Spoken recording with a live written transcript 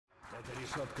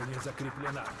Решетка не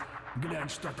закреплена. Глянь,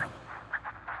 что там.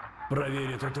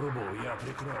 Проверь эту трубу, я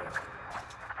прикрою.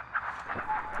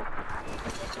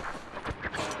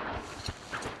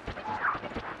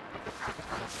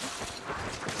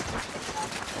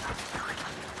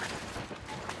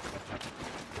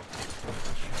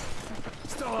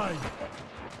 Вставай!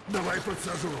 Давай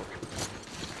подсажу.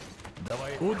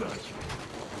 Давай. Удачи.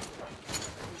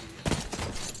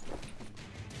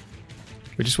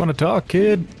 We just want to talk,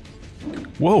 kid.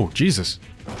 Whoa, Jesus.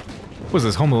 Was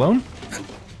this Home Alone?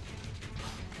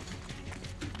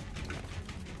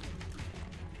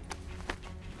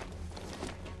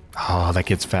 Oh, that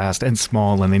kid's fast and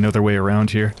small, and they know their way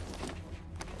around here.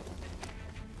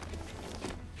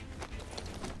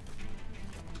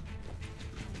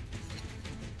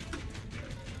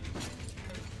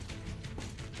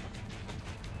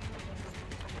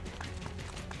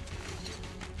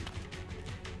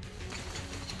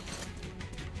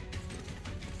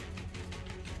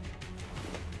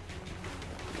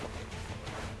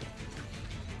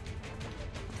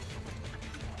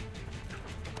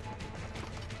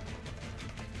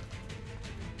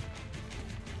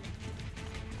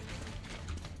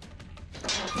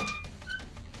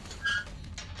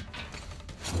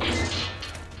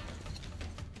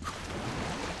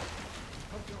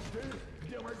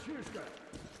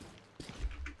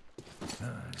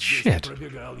 Shit.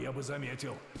 Пробегал, я бы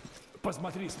заметил.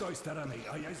 Посмотри с той стороны,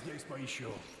 а я здесь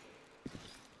поищу.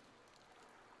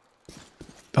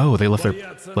 Oh, they left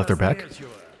their back?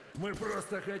 Мы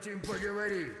просто хотим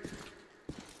поговорить.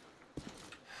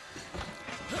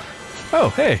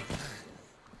 Oh, hey.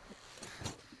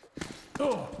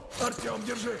 О, Артем,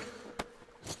 держи.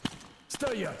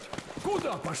 Стоять.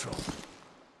 Куда пошел?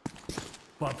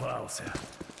 Попался.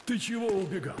 Ты чего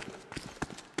убегал?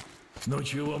 Ну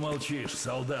чего молчишь,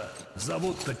 солдат?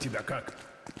 Зовут-то тебя как?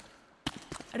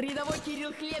 Рядовой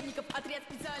Кирилл Хлебников, отряд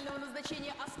специального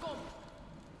назначения ОСКОМ.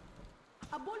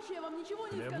 А больше я вам ничего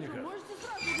не скажу, можете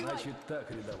сразу знать. Значит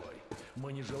так, рядовой.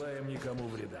 Мы не желаем никому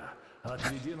вреда.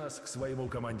 Отведи нас к своему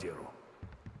командиру.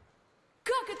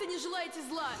 Как это не желаете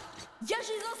зла? Я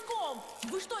же из ОСКОМ!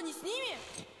 Вы что, не с ними?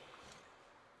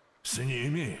 С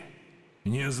ними?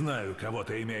 Не знаю, кого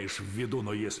ты имеешь в виду,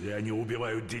 но если они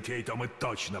убивают детей, то мы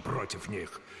точно против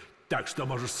них. Так что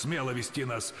можешь смело вести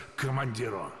нас к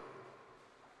командиру.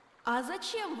 А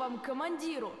зачем вам к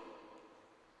командиру?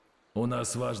 У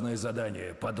нас важное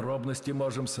задание. Подробности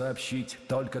можем сообщить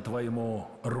только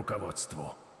твоему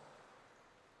руководству.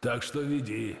 Так что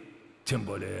веди. Тем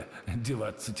более,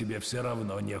 деваться тебе все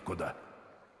равно некуда.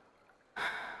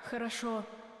 Хорошо.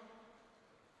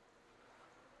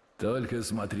 Только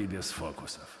смотри без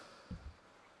фокусов.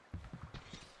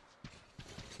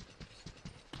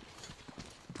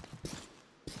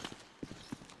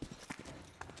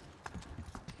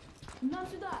 Нам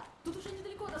сюда! Тут уже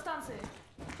недалеко до станции.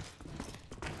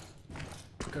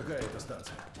 Какая это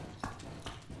станция?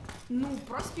 Ну,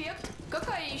 проспект.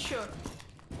 Какая еще?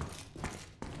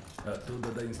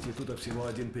 Оттуда до института всего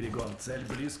один перегон. Цель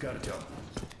близко, Артем.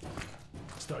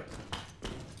 Стой.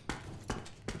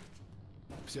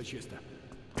 Все чисто.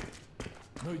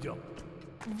 Ну идем.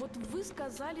 Вот вы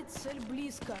сказали, цель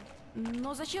близко.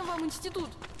 Но зачем вам институт?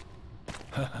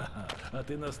 Ха-ха-ха. А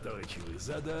ты настойчивый.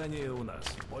 Задание у нас.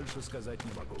 Больше сказать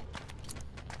не могу.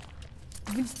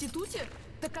 В институте?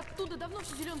 Так оттуда давно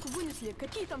всю зеленку вынесли.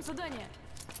 Какие там задания?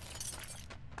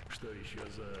 Что еще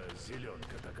за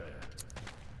зеленка такая?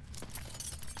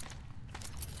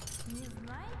 Не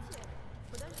знаете?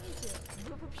 Подождите,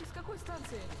 вы вообще с какой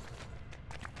станции?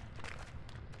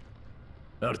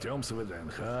 Артем с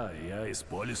ВДНХ, я из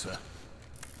Полиса.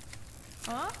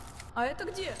 А? А это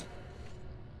где?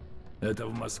 Это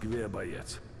в Москве,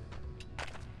 боец.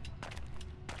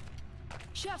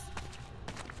 Сейчас.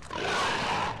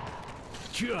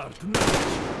 Черт, на!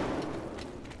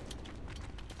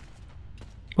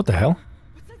 What the hell?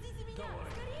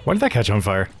 Why did that catch on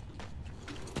fire?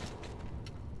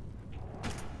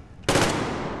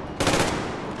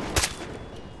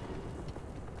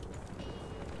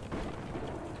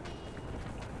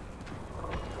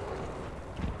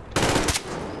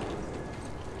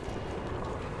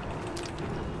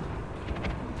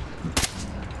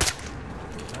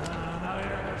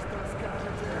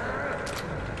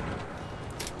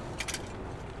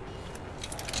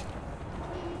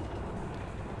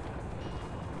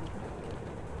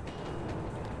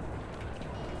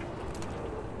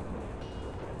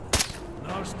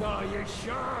 Ну что,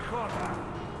 еще охота?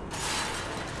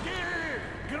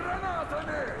 И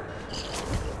гранатами!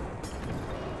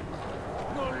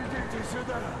 Ну идите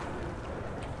сюда!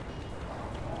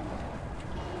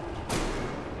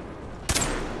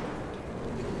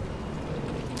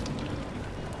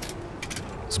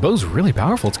 This bow's really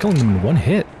powerful. It's killing them in one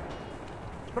hit.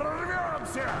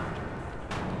 Прорвемся!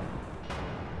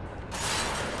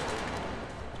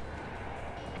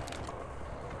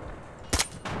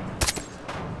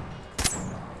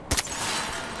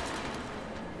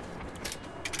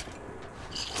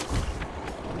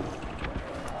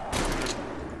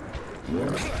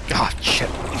 Ah, shit.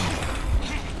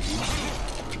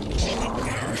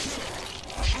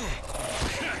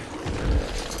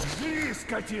 Жри,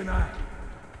 скотина!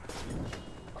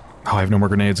 Oh, I have no more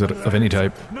grenades of any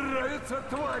type. Нравится,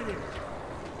 твари!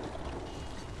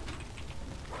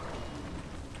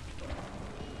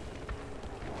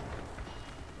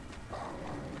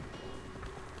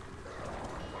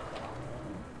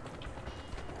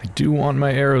 I do want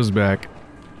my arrows back.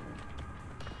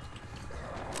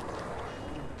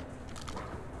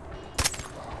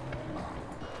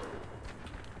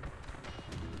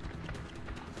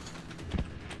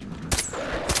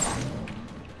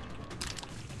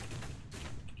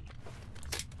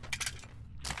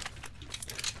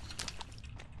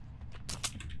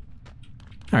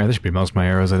 Alright, this should be most of my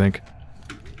arrows, I think.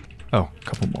 Oh, a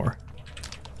couple more.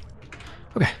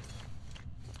 Okay.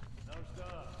 Ну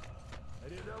что,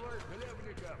 рядовой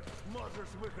Хлебников, можешь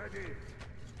выходить.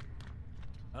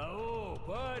 Ау,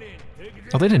 парень, ты где?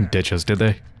 Oh, they didn't ditch us, did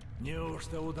they?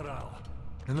 Неужто удрал?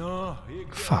 Ну, и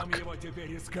где Fuck. нам его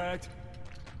теперь искать?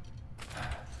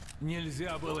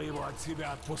 Нельзя было его от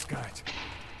себя отпускать.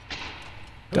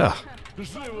 Duh.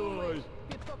 Живой!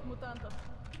 Пяток мутантов.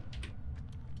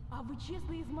 А вы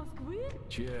честно из Москвы?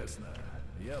 Честно,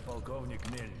 я полковник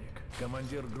Мельник,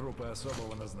 командир группы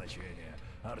особого назначения.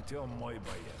 Артем мой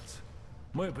боец.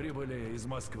 Мы прибыли из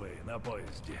Москвы на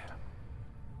поезде.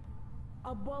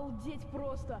 Обалдеть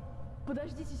просто!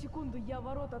 Подождите секунду, я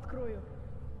ворот открою.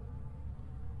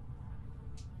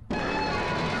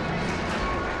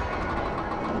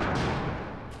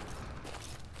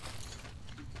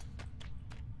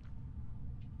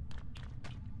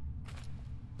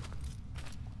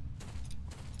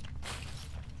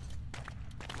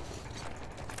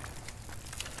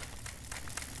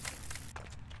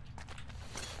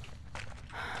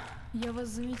 Я вас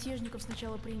за мятежников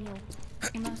сначала принял.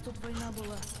 У нас тут война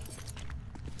была.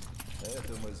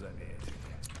 Это мы заметили.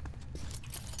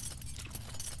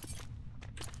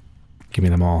 Give me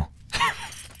them all.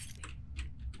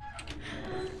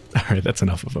 Alright, that's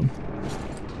enough of them.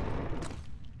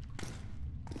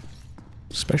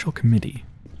 Special committee.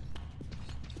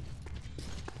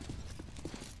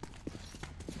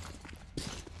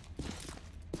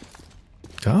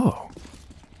 Oh.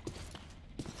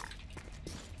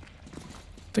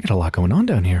 They got a lot going on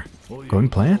down here. Growing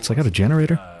plants, I got a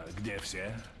generator. А где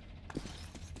все?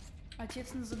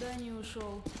 Отец на задание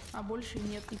ушел, а больше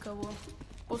нет никого.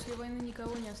 После войны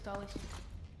никого не осталось.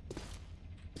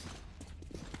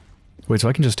 Wait, so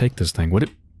I can just take this thing. Would it...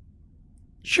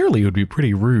 Surely it would be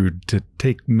pretty rude to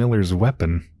take Miller's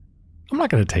weapon. I'm not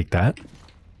gonna take that.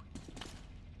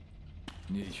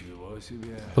 Ничего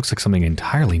себе. Looks like something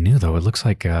entirely new, though. It looks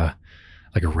like a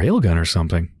railgun or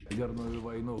something. Ядерную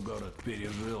войну город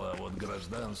пережил, а вот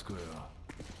гражданскую...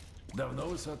 Давно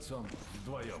вы с отцом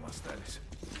вдвоем остались?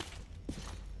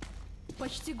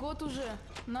 Почти год уже.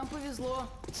 Нам повезло.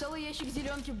 Целый ящик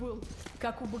зеленки был,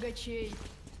 как у богачей.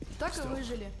 Так и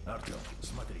выжили. Артем,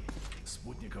 смотри.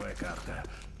 Спутниковая карта.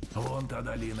 Вон та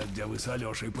долина, где вы с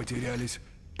Алешей потерялись.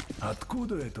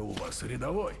 Откуда это у вас,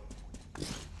 рядовой?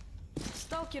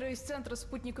 Сталкеры из центра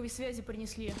спутниковой связи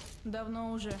принесли.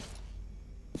 Давно уже.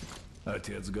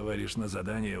 Отец, говоришь, на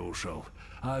задание ушел.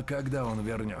 А когда он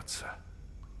вернется?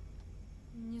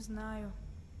 Не знаю.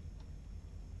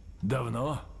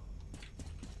 Давно?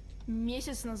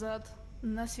 Месяц назад.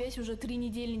 На связь уже 3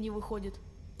 недели не выходит.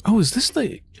 Oh, is this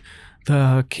the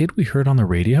kid we heard on the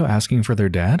radio asking for their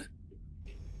dad?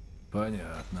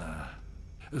 Понятно.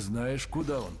 Знаешь,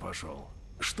 куда он пошел?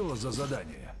 Что за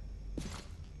задание?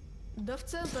 Да в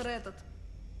центр этот.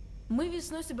 Мы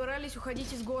весной собирались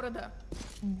уходить из города.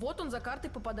 Вот он за картой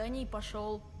попадания и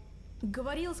пошел.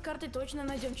 Говорил, с картой точно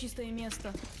найдем чистое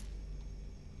место.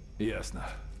 Ясно.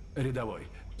 Рядовой,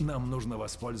 нам нужно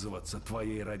воспользоваться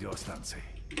твоей радиостанцией.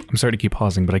 I'm sorry to keep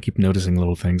pausing, but I keep noticing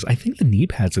little things. I think the knee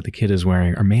pads that the kid is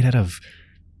wearing are made out of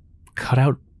cut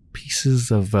out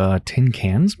pieces of tin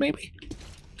cans, maybe?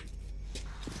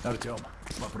 Артем,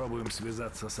 попробуем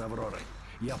связаться с Авророй.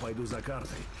 Я пойду за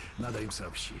картой. Надо им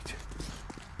сообщить.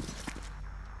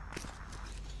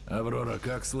 Аврора,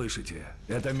 как слышите?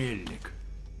 Это Мельник.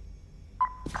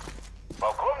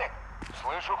 Полковник?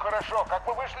 Слышу хорошо. Как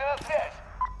вы вышли на связь?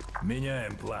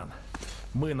 Меняем план.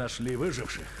 Мы нашли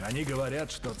выживших. Они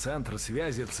говорят, что центр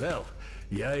связи цел.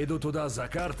 Я иду туда за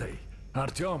картой.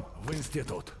 Артем, в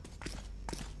институт.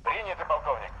 Принято,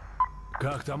 полковник.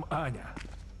 Как там Аня?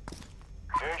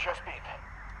 Все еще спит.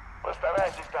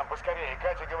 Постарайтесь там поскорее.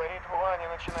 Катя говорит, у Ани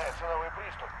начинается новый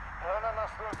приступ. Она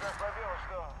настолько ослабела,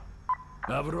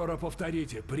 что... Аврора,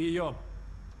 повторите. Прием.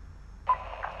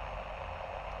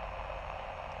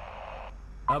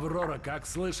 Аврора, как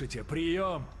слышите?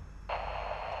 Прием.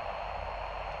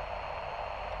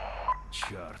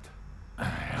 Черт.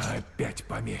 Опять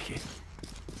помехи.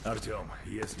 Артем,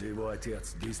 если его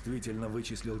отец действительно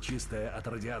вычислил чистое от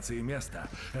радиации место,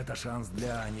 это шанс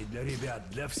для Ани, для ребят,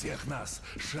 для всех нас.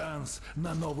 Шанс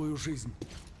на новую жизнь.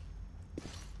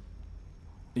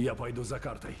 Я пойду за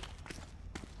картой.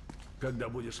 Когда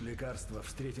будешь лекарство,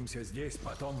 встретимся здесь,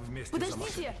 потом вместе за машиной.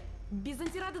 Подождите! Без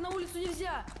антирады на улицу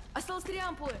нельзя! Осталось 3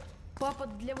 ампулы. Папа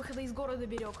для выхода из города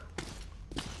берег.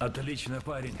 Отлично,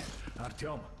 парень.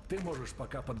 Артем, ты можешь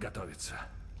пока подготовиться.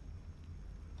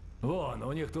 Вон,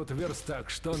 у них тут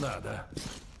верстак, что надо.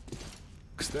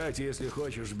 Кстати, если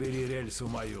хочешь, бери рельсу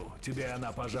мою. Тебе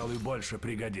она, пожалуй, больше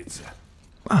пригодится.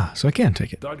 Ah, so I can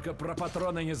take it. Только про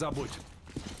патроны не забудь.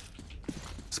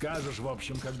 Скажешь, в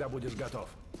общем, когда будешь готов.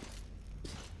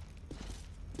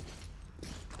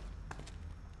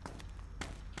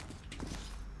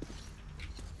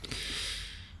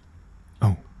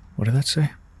 Oh, what did that say?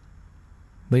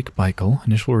 Lake Baikal.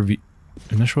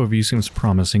 Initial review seems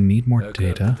promising. Need more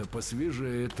data. Это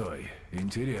посвежее той.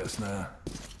 Интересно.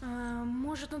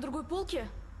 Может, на другой полке?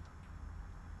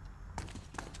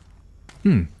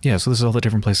 Yeah, so this is all the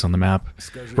different places on the map.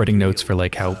 Скажи, Writing Кирилл, notes for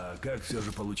like how... как все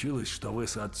же получилось, что вы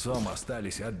с отцом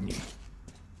остались одни?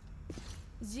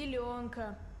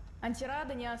 Зеленка.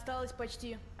 Антирада не осталось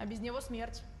почти, а без него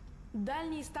смерть.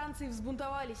 Дальние станции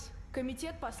взбунтовались.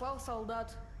 Комитет послал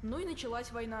солдат. Ну и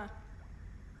началась война.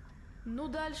 Ну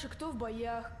дальше кто в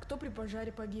боях, кто при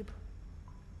пожаре погиб.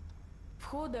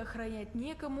 Входы охранять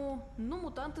некому, ну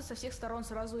мутанты со всех сторон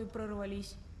сразу и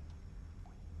прорвались.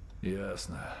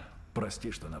 Ясно.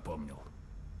 Прости, что напомнил.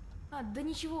 Да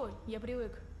ничего, я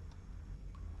привык.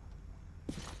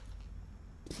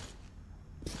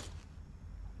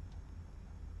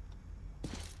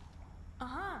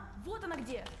 Ага, вот она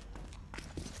где.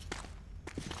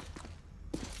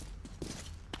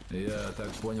 Я так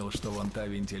понял, что вон та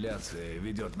вентиляция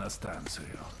ведет на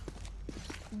станцию.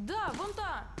 Да, вон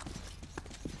та.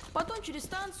 Потом через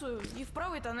станцию и в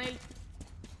правый тоннель.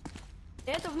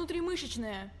 Это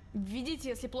внутримышечная. Введите,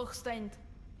 если плохо станет.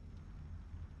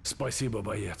 Спасибо,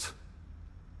 боец.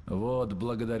 Вот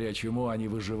благодаря чему они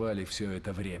выживали все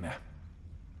это время.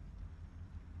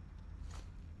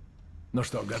 Ну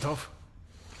что, готов?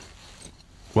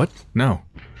 What? No.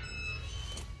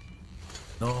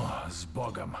 Ну, с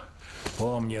Богом.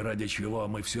 Помни, ради чего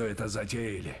мы все это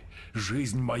затеяли.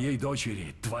 Жизнь моей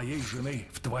дочери, твоей жены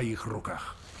в твоих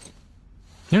руках.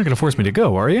 You're not gonna force me to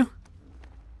go, are you?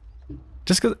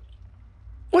 Just cause...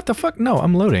 What the fuck? No,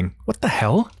 I'm loading. What the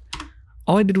hell?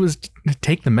 All I did was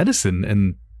take the medicine,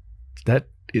 and that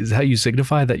is how you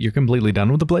signify that you're completely done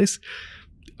with the place?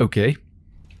 Okay.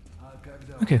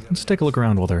 Okay, let's take a look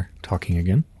around while they're talking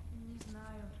again.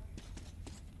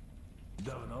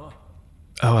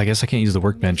 Oh, I guess I can't use the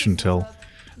workbench until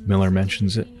Miller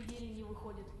mentions it.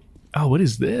 Oh, what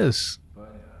is this?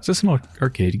 Is this an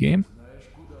arcade game?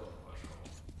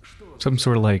 Some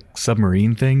sort of like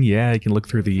submarine thing? Yeah, you can look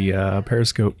through the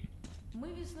periscope. Мы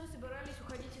весной собирались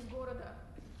уходить из города.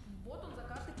 Вот он за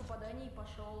картой попаданий и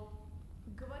пошел.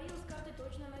 Говорил, с картой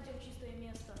точно найдем чистое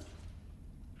место.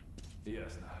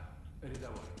 Ясно.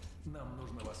 Рядовой, нам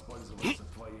нужно воспользоваться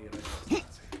твоей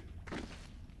радиостанцией.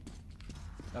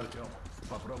 Артем,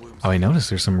 попробуем... Oh, I noticed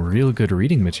there's some real good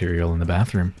reading material in the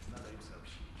bathroom.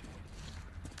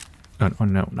 Oh,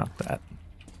 no, not that.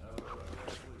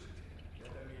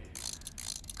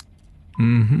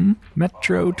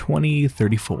 Metro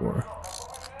 2034.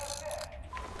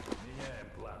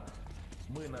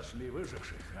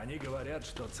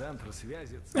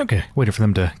 Okay, waited for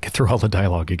them to get through all the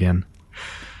dialogue again.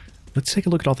 Let's take a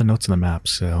look at all the notes on the map.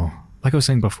 So, like I was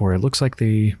saying before, it looks like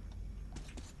they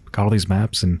got all these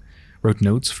maps and wrote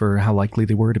notes for how likely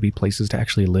they were to be places to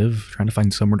actually live, trying to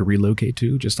find somewhere to relocate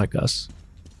to, just like us.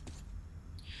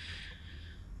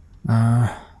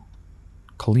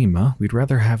 Kolima, we'd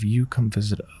rather have you come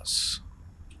visit us.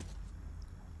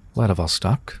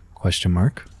 Vladivostok, question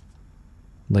mark.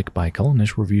 Lake Baikal,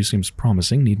 initial review seems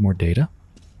promising, need more data.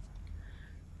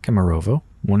 Kemerovo,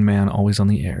 one man always on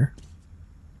the air.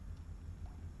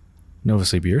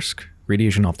 Novosibirsk,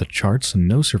 radiation off the charts and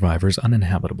no survivors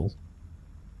uninhabitable.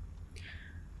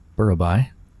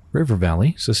 Burabai, River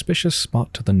Valley, suspicious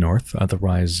spot to the north,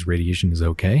 otherwise radiation is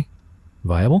okay.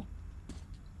 Viable?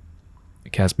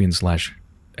 Caspian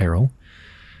 / Aral.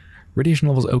 Radiation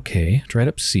levels okay. Dried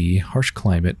up sea. Harsh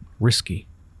climate. Risky.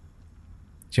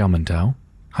 Xiaomantao.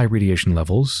 High radiation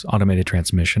levels. Automated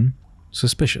transmission.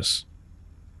 Suspicious.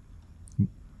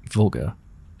 Volga.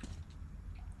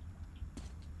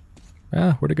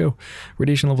 Where'd it go?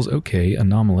 Radiation levels okay.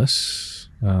 Anomalous.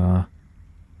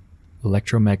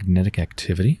 Electromagnetic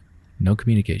activity. No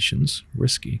communications.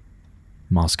 Risky.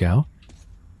 Moscow.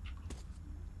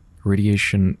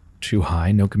 Radiation too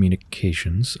high. No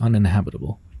communications.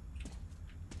 Uninhabitable.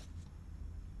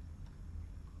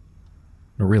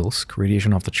 Norilsk.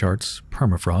 Radiation off the charts.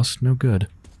 Permafrost. No good.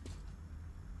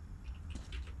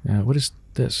 What is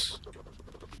this?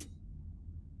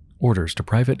 Orders to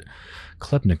Private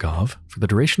Klebnikov. For the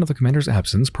duration of the commander's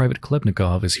absence, Private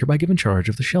Klebnikov is hereby given charge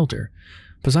of the shelter.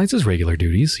 Besides his regular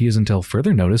duties, he is until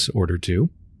further notice ordered to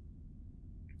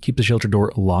keep the shelter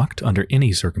door locked under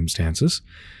any circumstances.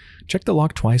 Check the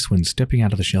lock twice when stepping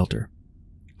out of the shelter.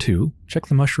 2. Check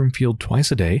the mushroom field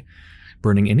twice a day,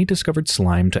 burning any discovered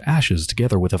slime to ashes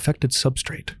together with affected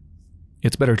substrate.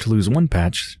 It's better to lose one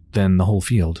patch than the whole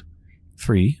field.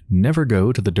 3. Never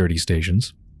go to the dirty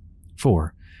stations.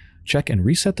 4. Check and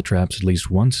reset the traps at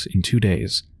least once in 2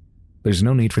 days. There's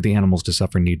no need for the animals to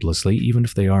suffer needlessly, even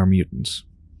if they are mutants.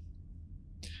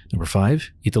 Number 5.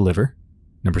 Eat the liver.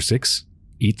 Number 6.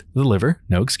 Eat the liver.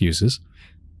 No excuses.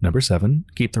 Number 7.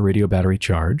 Keep the radio battery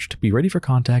charged. Be ready for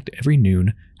contact every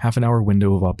noon, half-an-hour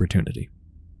window of opportunity.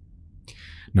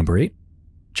 Number 8.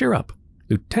 Cheer up.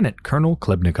 Lieutenant Colonel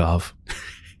Klebnikov.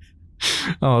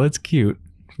 Oh, that's cute.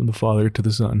 From the father to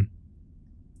the son.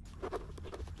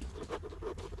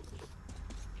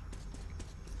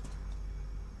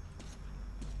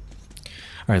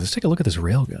 Alright, let's take a look at this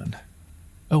railgun.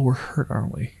 Oh, we're hurt,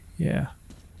 aren't we? Yeah.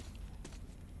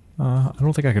 I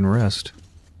don't think I can rest.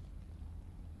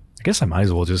 I guess I might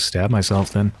as well just stab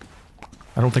myself then.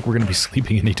 I don't think we're going to be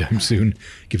sleeping anytime soon,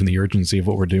 given the urgency of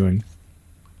what we're doing.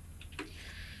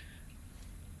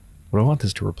 What do I want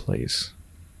this to replace?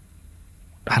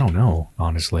 I don't know,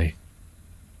 honestly.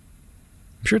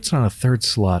 I'm sure it's not a third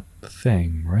slot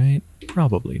thing, right?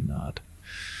 Probably not.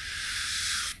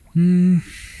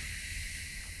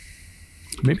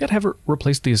 Maybe I'd have it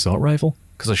replace the assault rifle,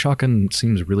 because a shotgun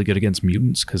seems really good against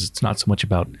mutants, because it's not so much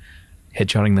about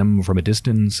headshotting them from a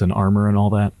distance and armor and all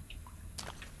that.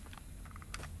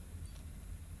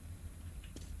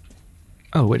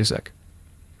 Oh, wait a sec.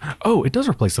 Oh, it does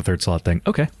replace the third slot thing.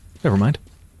 Okay, never mind.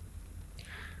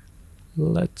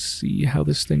 Let's see how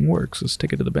this thing works. Let's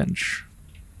take it to the bench.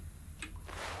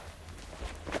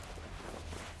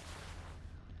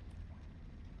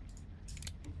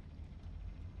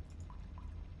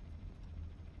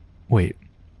 Wait,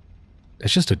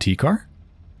 it's just a T-car?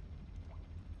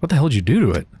 What the hell did you do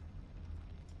to it?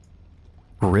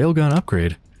 Railgun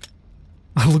upgrade.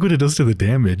 Oh, look what it does to the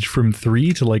damage. From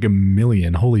 3 to like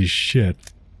 1,000,000. Holy shit.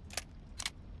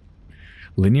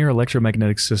 Linear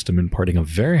electromagnetic system imparting a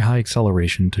very high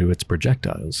acceleration to its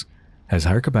projectiles. Has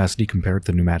higher capacity compared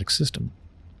to the pneumatic system.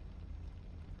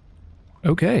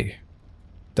 Okay.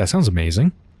 That sounds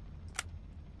amazing.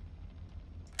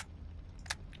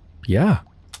 Yeah.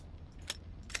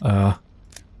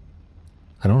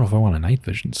 I don't know if I want a night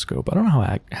vision scope. I don't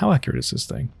know how accurate is this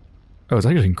thing. Oh, it's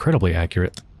actually incredibly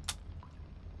accurate.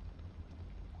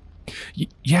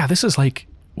 Yeah, this is like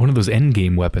one of those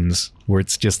endgame weapons where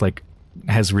it's just like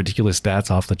has ridiculous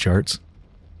stats off the charts.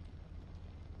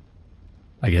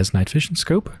 I guess night vision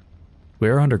scope?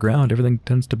 We're underground, everything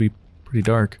tends to be pretty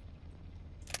dark.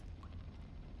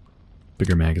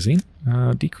 Bigger magazine.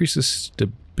 Decreases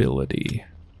stability.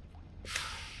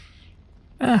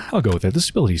 I'll go with that. The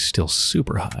stability is still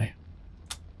super high.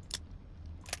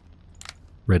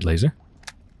 Red laser.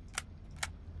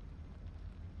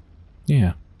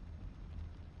 Yeah.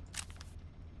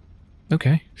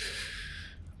 Okay.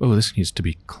 Oh, this needs to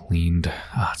be cleaned.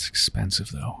 Ah, it's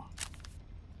expensive though.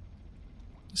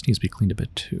 This needs to be cleaned a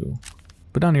bit too.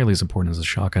 But not nearly as important as a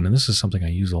shotgun, and this is something I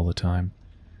use all the time.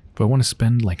 Do I want to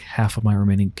spend like half of my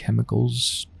remaining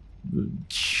chemicals?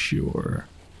 Sure.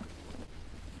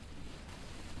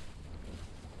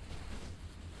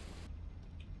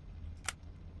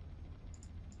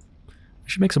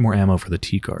 I should make some more ammo for the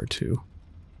T-car too.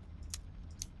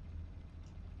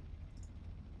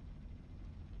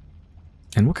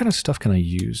 And what kind of stuff can I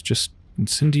use? Just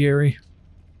incendiary?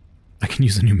 I can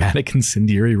use a pneumatic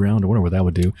incendiary round. I wonder what that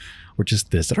would do. Or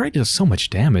just this. That already does so much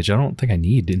damage. I don't think I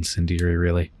need incendiary,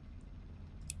 really.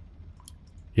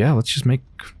 Yeah, let's just make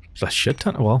a shit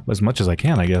ton. Well, as much as I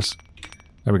can, I guess.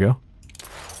 There we go.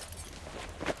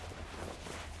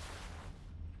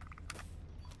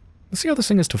 Let's see how this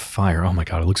thing is to fire. Oh my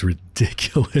god, it looks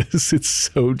ridiculous. It's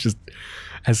so just...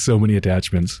 has so many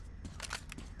attachments.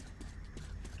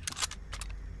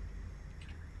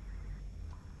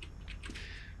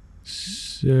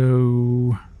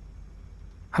 So...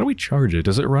 how do we charge it?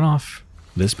 Does it run off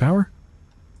this power?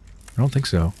 I don't think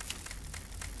so.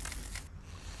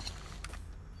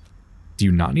 Do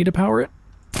you not need to power it?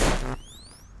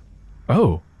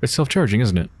 Oh, it's self-charging,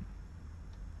 isn't it?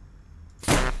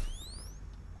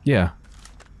 Yeah.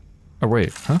 Oh,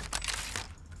 wait, huh?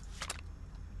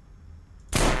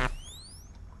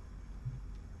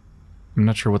 I'm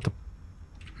not sure what the...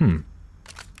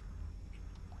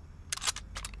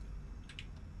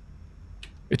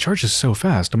 It charges so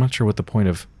fast, I'm not sure what the point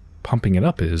of pumping it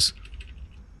up is.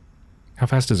 How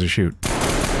fast does it shoot?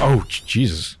 Oh,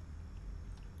 Jesus.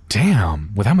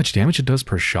 Damn, with how much damage it does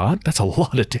per shot? That's a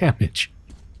lot of damage.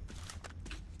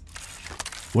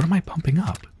 What am I pumping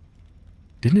up?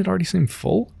 Didn't it already seem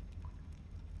full?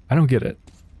 I don't get it.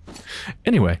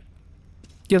 Anyway.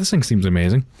 Yeah, this thing seems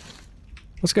amazing.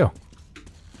 Let's go.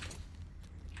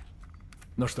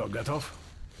 Ну что, готов?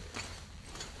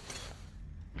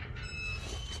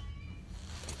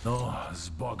 Ну, с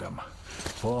Богом.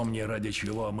 Помни, ради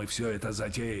чего мы все это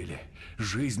затеяли.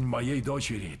 Жизнь моей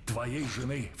дочери, твоей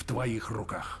жены в твоих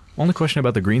руках. Only question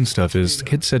about the green stuff is the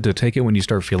kid said to take it when you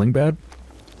start feeling bad.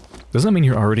 Doesn't that mean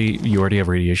you already have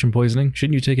radiation poisoning?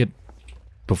 Shouldn't you take it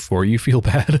before you feel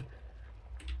bad?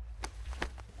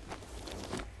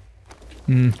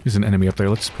 There's an enemy up there.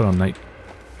 Let's put on night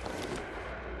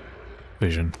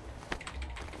vision.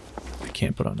 I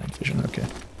can't put on night vision. Okay.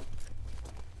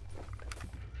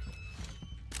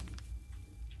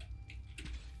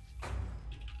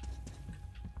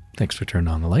 Thanks for turning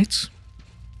on the lights.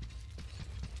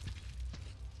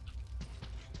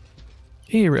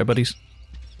 Hey, rat buddies.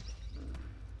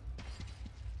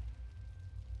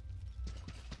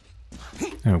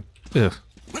 Oh, ugh.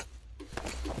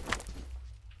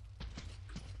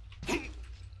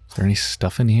 Is there any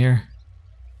stuff in here?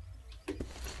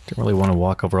 Don't really want to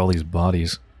walk over all these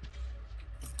bodies.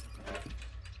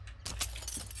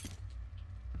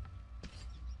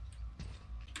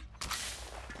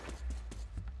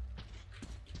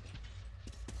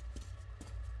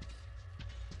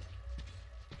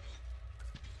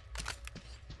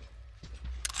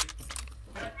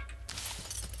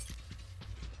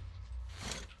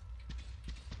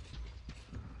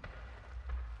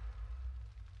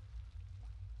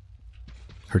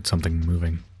 Heard something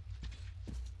moving.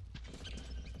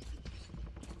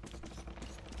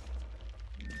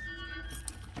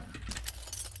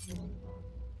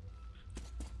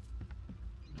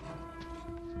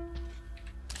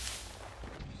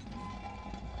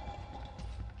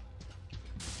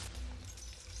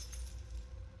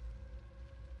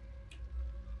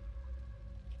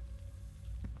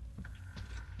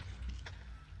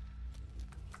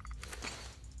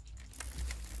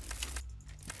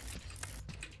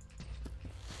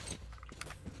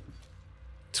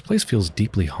 This place feels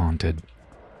deeply haunted.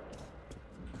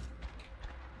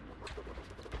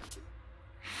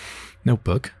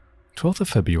 Notebook. 12th of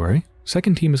February.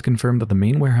 Second team has confirmed that the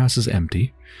main warehouse is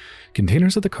empty.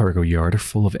 Containers at the cargo yard are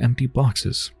full of empty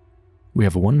boxes. We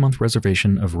have a 1-month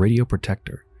reservation of radio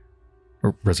protector.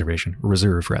 Or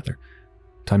reserve rather.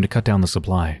 Time to cut down the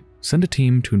supply. Send a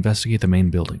team to investigate the main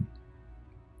building.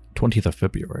 20th of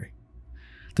February.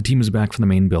 The team is back from the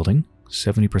main building.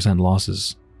 70%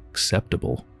 losses.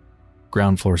 Acceptable.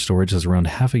 Ground floor storage has around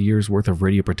half a year's worth of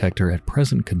radio protector at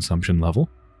present consumption level.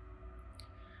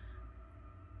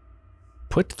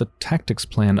 Put the tactics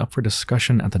plan up for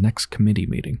discussion at the next committee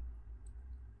meeting.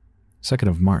 2nd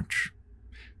of March.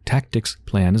 Tactics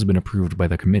plan has been approved by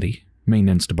the committee.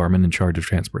 Maintenance department in charge of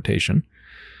transportation.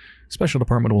 Special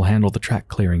department will handle the track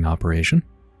clearing operation.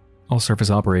 All surface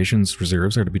operations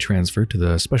reserves are to be transferred to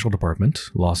the special department.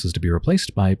 Losses to be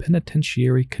replaced by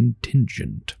penitentiary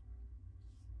contingent.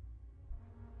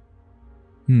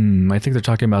 I think they're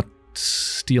talking about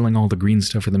stealing all the green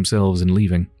stuff for themselves and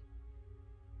leaving.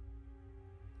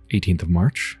 18th of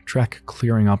March. Track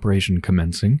clearing operation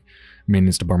commencing.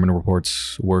 Maintenance department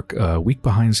reports work a week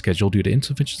behind schedule due to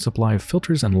insufficient supply of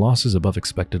filters and losses above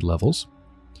expected levels.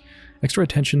 Extra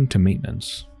attention to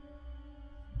maintenance.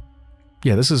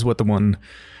 Yeah, this is what the one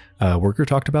worker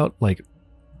talked about. Like,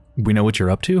 we know what you're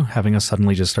up to, having us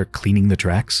suddenly just start cleaning the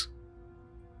tracks.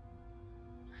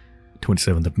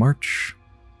 27th of March.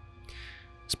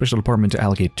 Special department to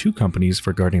allocate 2 companies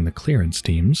for guarding the clearance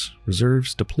teams.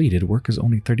 Reserves depleted. Work is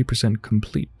only 30%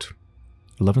 complete.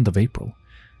 11th of April.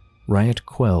 Riot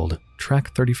quelled.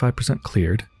 Track 35%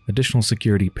 cleared. Additional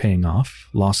security paying off.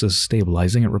 Losses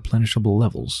stabilizing at replenishable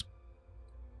levels.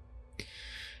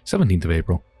 17th of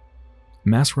April.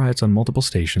 Mass riots on multiple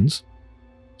stations.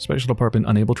 Special Department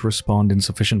unable to respond in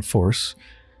sufficient force,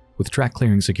 with track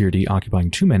clearing security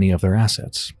occupying too many of their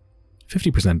assets.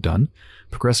 50% done.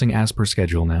 Progressing as per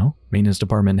schedule now. Maintenance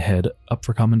Department head up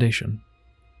for commendation.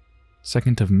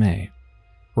 2nd of May.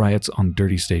 Riots on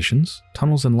dirty stations.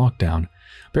 Tunnels in lockdown.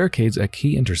 Barricades at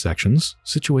key intersections.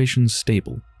 Situation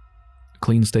stable.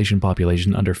 Clean station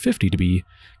population under 50 to be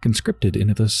conscripted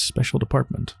into the Special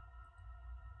Department.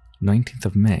 19th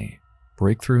of May.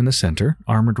 Breakthrough in the center.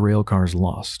 Armored rail cars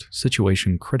lost.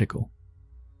 Situation critical.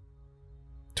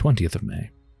 20th of May.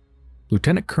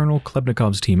 Lieutenant Colonel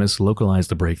Klebnikov's team has localized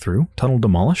the breakthrough. Tunnel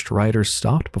demolished. Rioters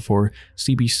stopped before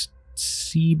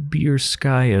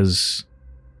Sibirskaya's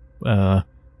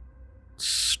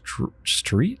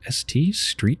street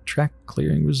track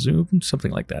clearing resumed,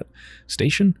 something like that.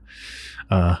 Station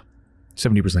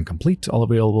 70% complete. All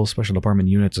available Special Department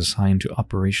units assigned to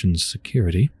operations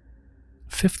security.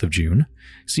 5th of June.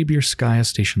 Sibirskaya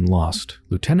station lost.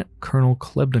 Lieutenant Colonel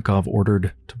Klebnikov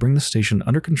ordered to bring the station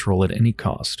under control at any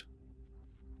cost.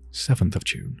 7th of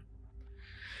June.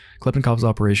 Klebnikov's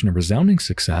operation a resounding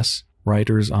success.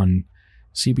 Rioters on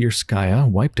Sibirskaya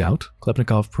wiped out.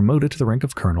 Klebnikov promoted to the rank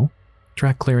of colonel.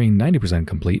 Track clearing 90%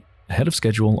 complete. Ahead of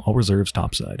schedule, all reserves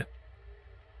topside.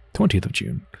 20th of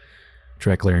June.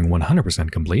 Track clearing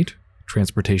 100% complete.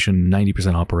 Transportation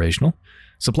 90% operational.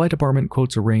 Supply Department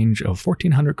quotes a range of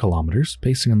 1,400 kilometers,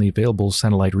 basing on the available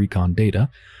satellite recon data.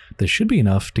 This should be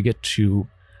enough to get to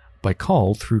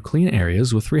Baikal through clean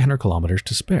areas with 300 kilometers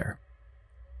to spare.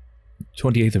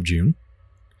 28th of June.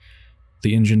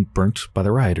 The engine burnt by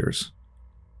the rioters.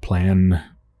 Plan?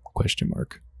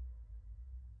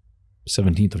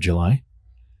 17th of July.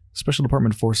 Special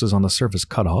Department forces on the surface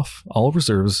cut off. All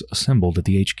reserves assembled at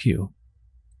the HQ.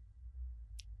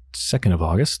 2nd of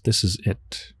August. This is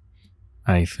it.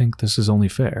 I think this is only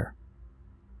fair.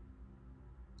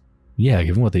 Yeah,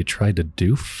 given what they tried to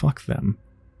do, fuck them.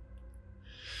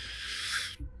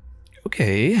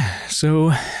 Okay,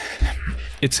 so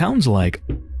it sounds like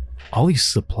all these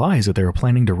supplies that they were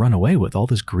planning to run away with, all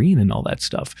this green and all that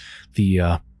stuff,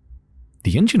 the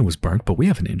engine was burnt, but we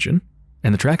have an engine,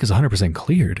 and the track is 100%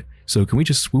 cleared. So can we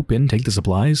just swoop in, take the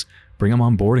supplies, bring them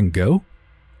on board, and go?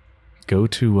 Go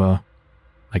to,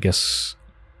 I guess...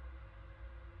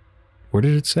 Where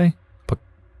did it say?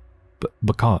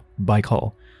 Baikal.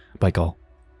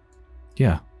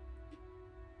 Yeah.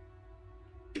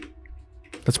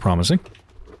 That's promising.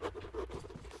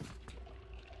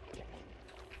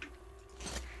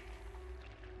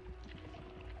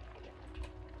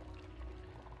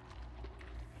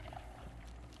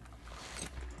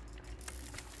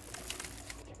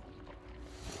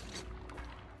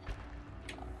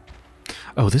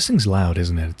 Oh, this thing's loud,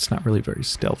 isn't it? It's not really very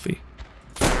stealthy.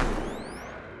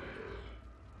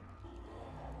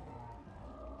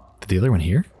 Did the other one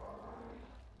hear?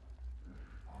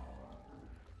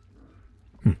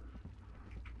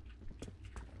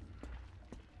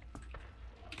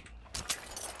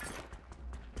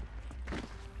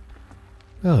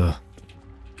 Ugh.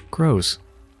 Gross.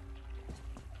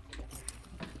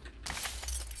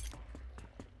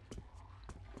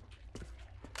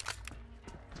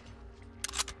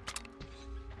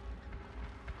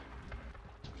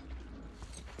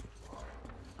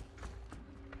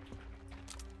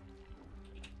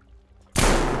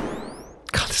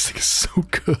 God, this thing is so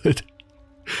good.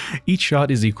 Each shot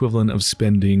is the equivalent of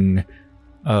spending,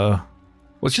 well,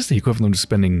 it's just the equivalent of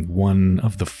spending one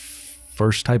of the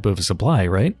first type of supply,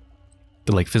 right?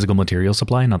 The like physical material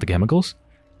supply, not the chemicals.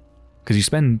 Because you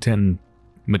spend 10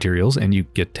 materials and you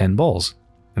get 10 balls.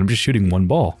 And I'm just shooting one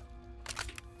ball.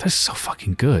 That's so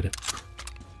fucking good.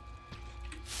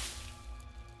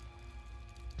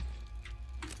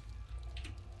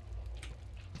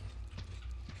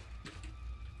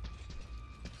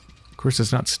 Of course,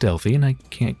 it's not stealthy and I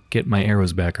can't get my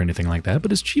arrows back or anything like that,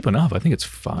 but it's cheap enough. I think it's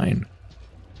fine.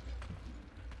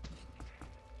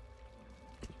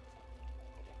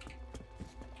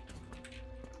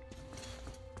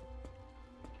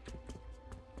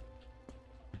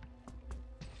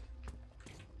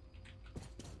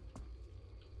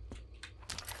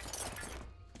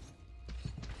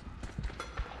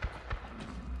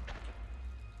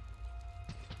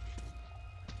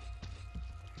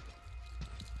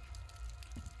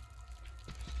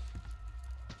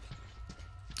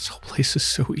 This whole place is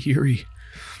so eerie.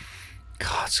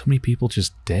 God, so many people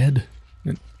just dead.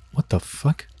 And what the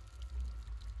fuck?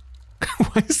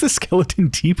 Why is the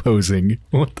skeleton T-posing?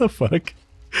 What the fuck?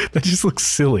 That just looks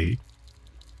silly.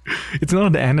 It's not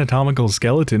an anatomical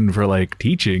skeleton for, like,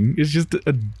 teaching. It's just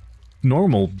a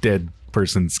normal dead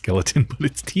person skeleton, but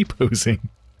it's T-posing.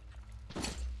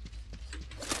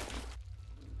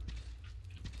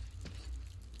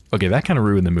 Okay, that kind of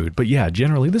ruined the mood. But yeah,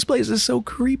 generally, this place is so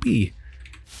creepy.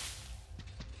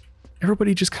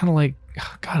 Everybody just kind of like...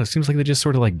 God, it seems like they just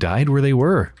sort of like died where they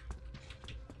were.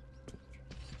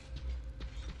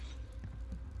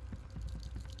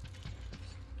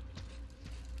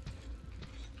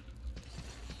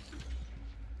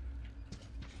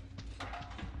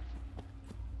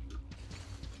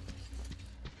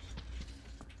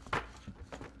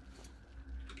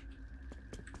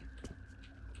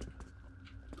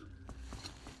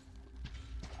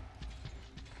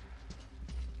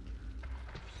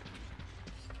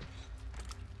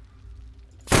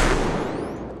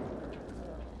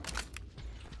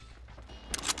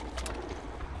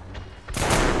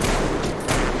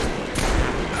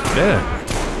 Yeah.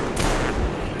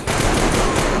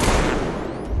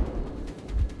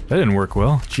 That didn't work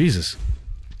well. Jesus.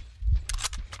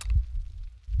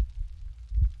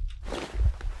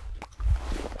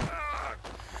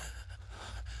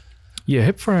 Yeah,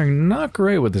 hip firing not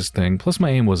great with this thing. Plus my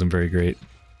aim wasn't very great.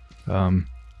 It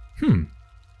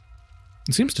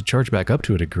seems to charge back up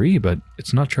to a degree, but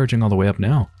it's not charging all the way up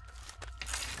now.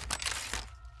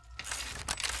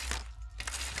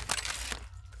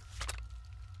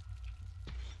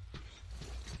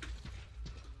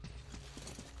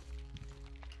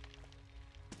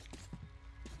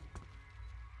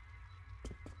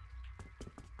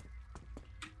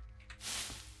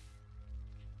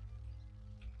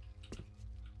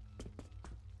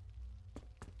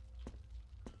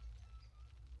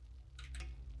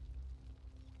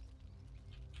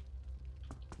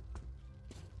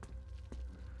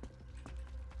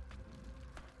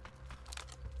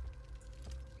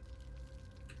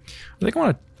 I think I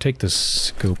want to take the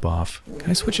scope off.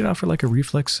 Can I switch it out for like a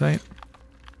reflex sight?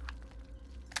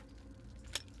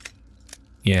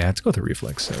 Yeah, let's go with a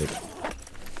reflex sight.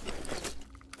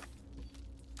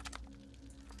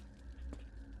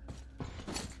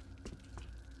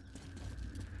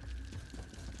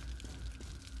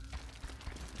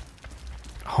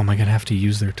 Oh, am I gonna have to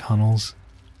use their tunnels?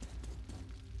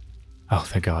 Oh,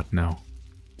 thank God, no.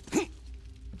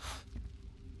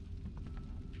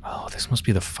 Oh, this must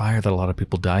be the fire that a lot of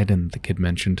people died in, the kid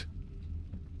mentioned.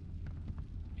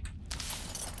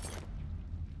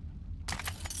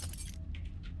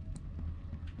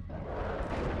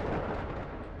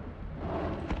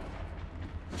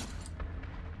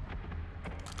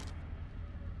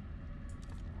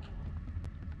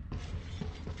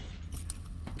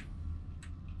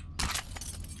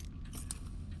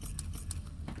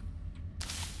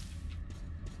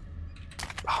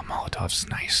 Oh, Molotov's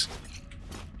nice.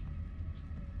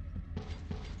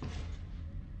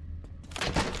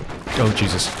 Oh,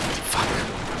 Jesus. Fuck.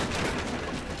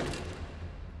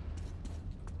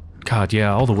 God,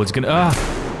 yeah, all the wood's gonna...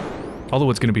 All the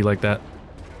wood's gonna be like that.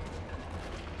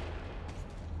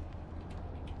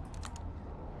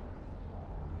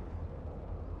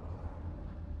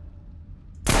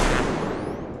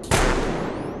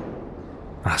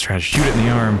 I was trying to shoot it in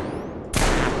the arm.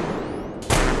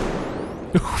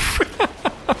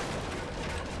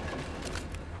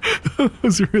 That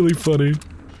was really funny.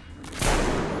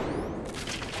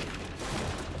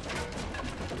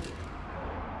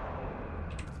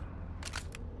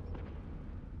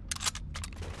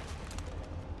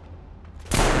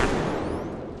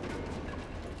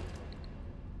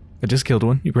 I just killed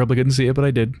one. You probably couldn't see it, but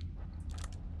I did.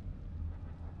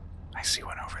 I see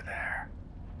one over there.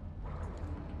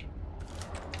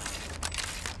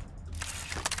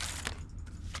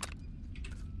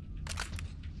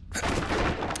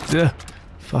 Ugh.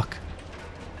 Fuck.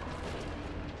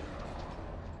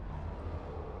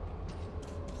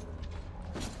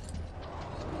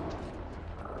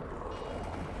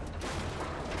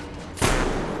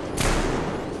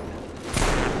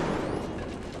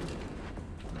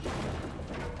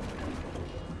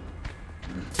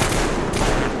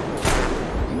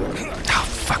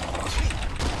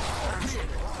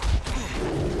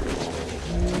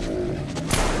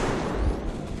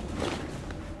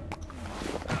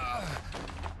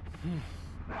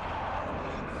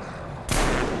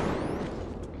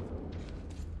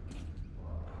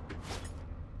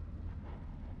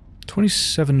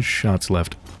 "27 shots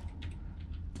left."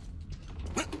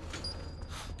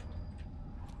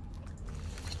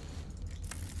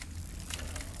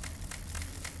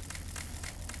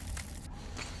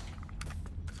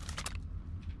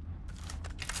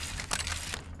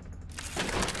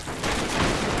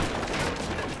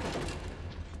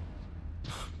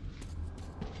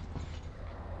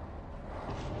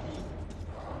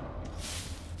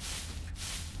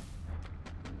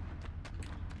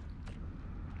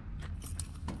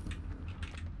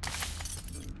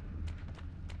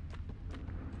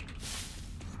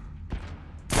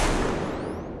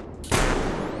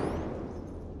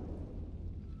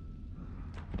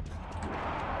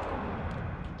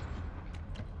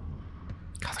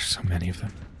 So many of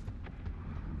them.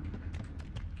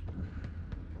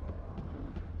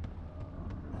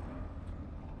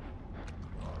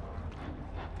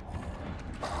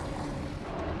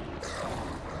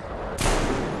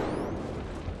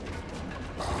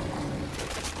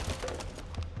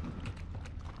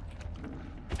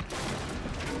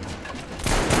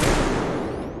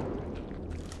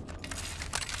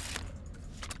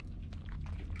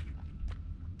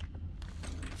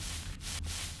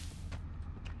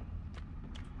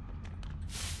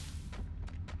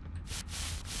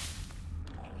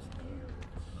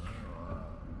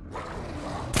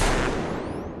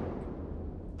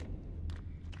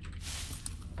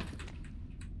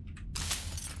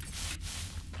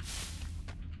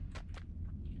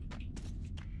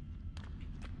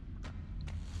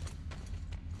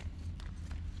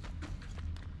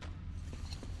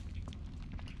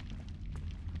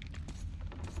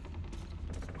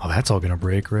 Oh, that's all gonna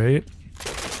break, right?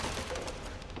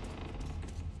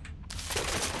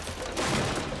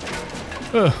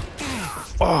 Ugh.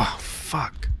 Oh,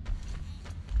 fuck.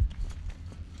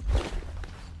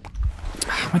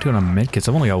 How am I doing on medkits?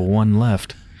 I've only got one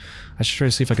left. I should try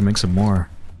to see if I can make some more.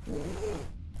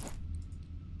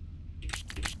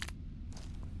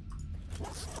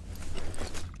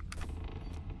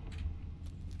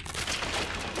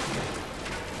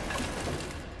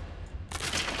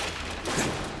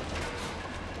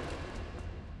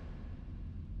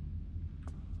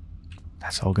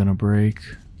 That's all gonna break.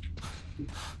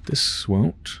 This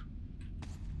won't.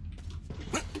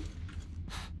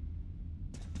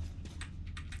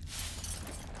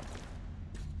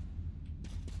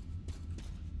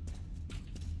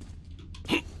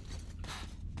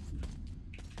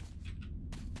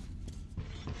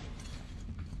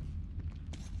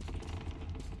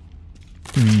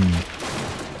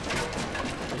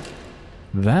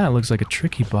 That looks like a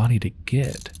tricky body to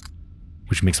get,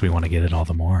 which makes me want to get it all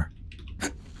the more.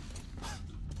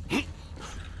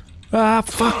 Ah,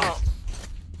 fuck!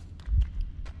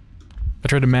 I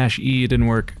tried to mash E, it didn't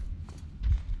work.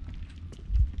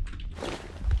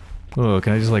 Oh,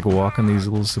 can I just like walk on these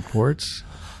little supports?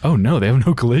 Oh no, they have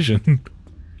no collision.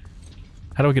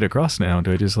 How do I get across now?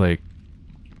 Do I just like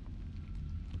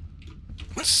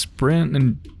sprint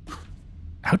and...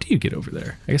 How do you get over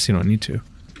there? I guess you don't need to.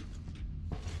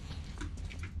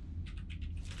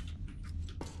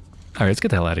 Alright, let's get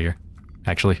the hell out of here.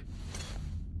 Actually.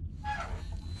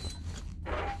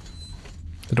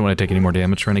 I don't want to take any more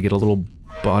damage trying to get a little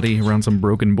body around some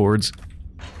broken boards.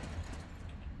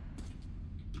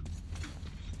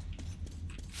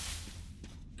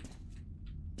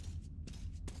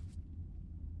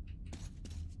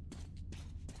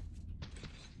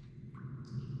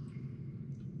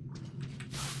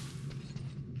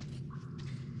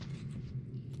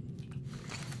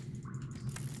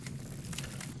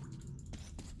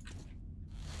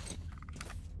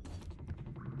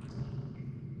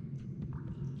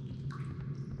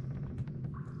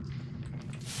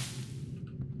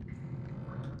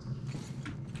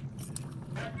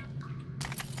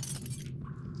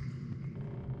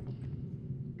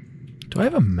 Do I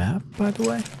have a map, by the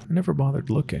way? I never bothered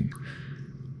looking.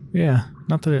 Yeah,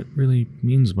 not that it really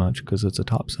means much, because it's a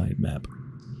topside map.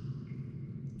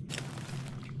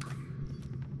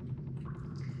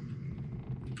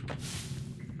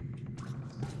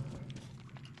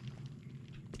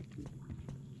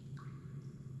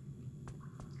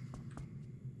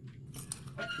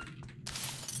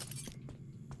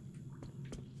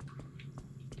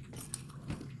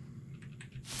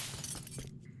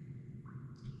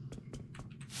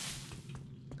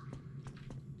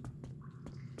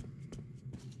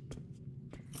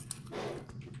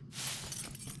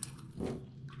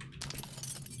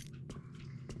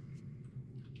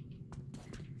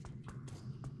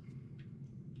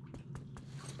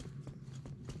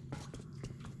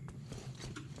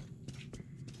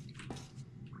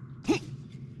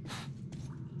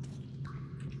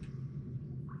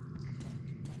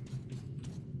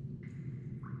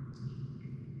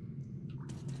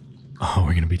 Oh,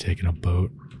 we're gonna be taking a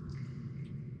boat.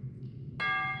 I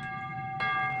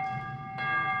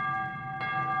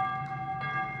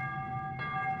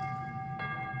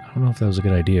don't know if that was a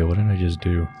good idea. What did I just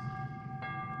do?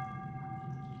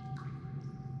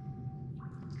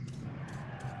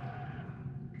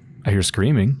 I hear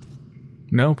screaming.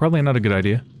 No, probably not a good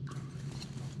idea.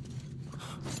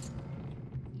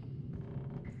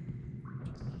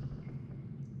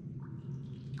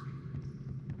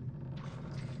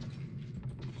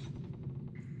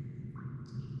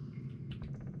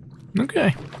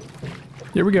 Okay.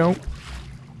 Here we go.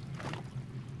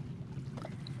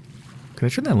 Can I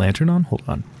turn that lantern on? Hold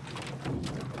on.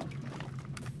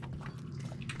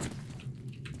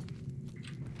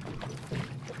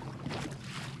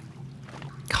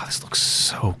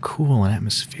 so cool and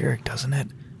atmospheric, doesn't it?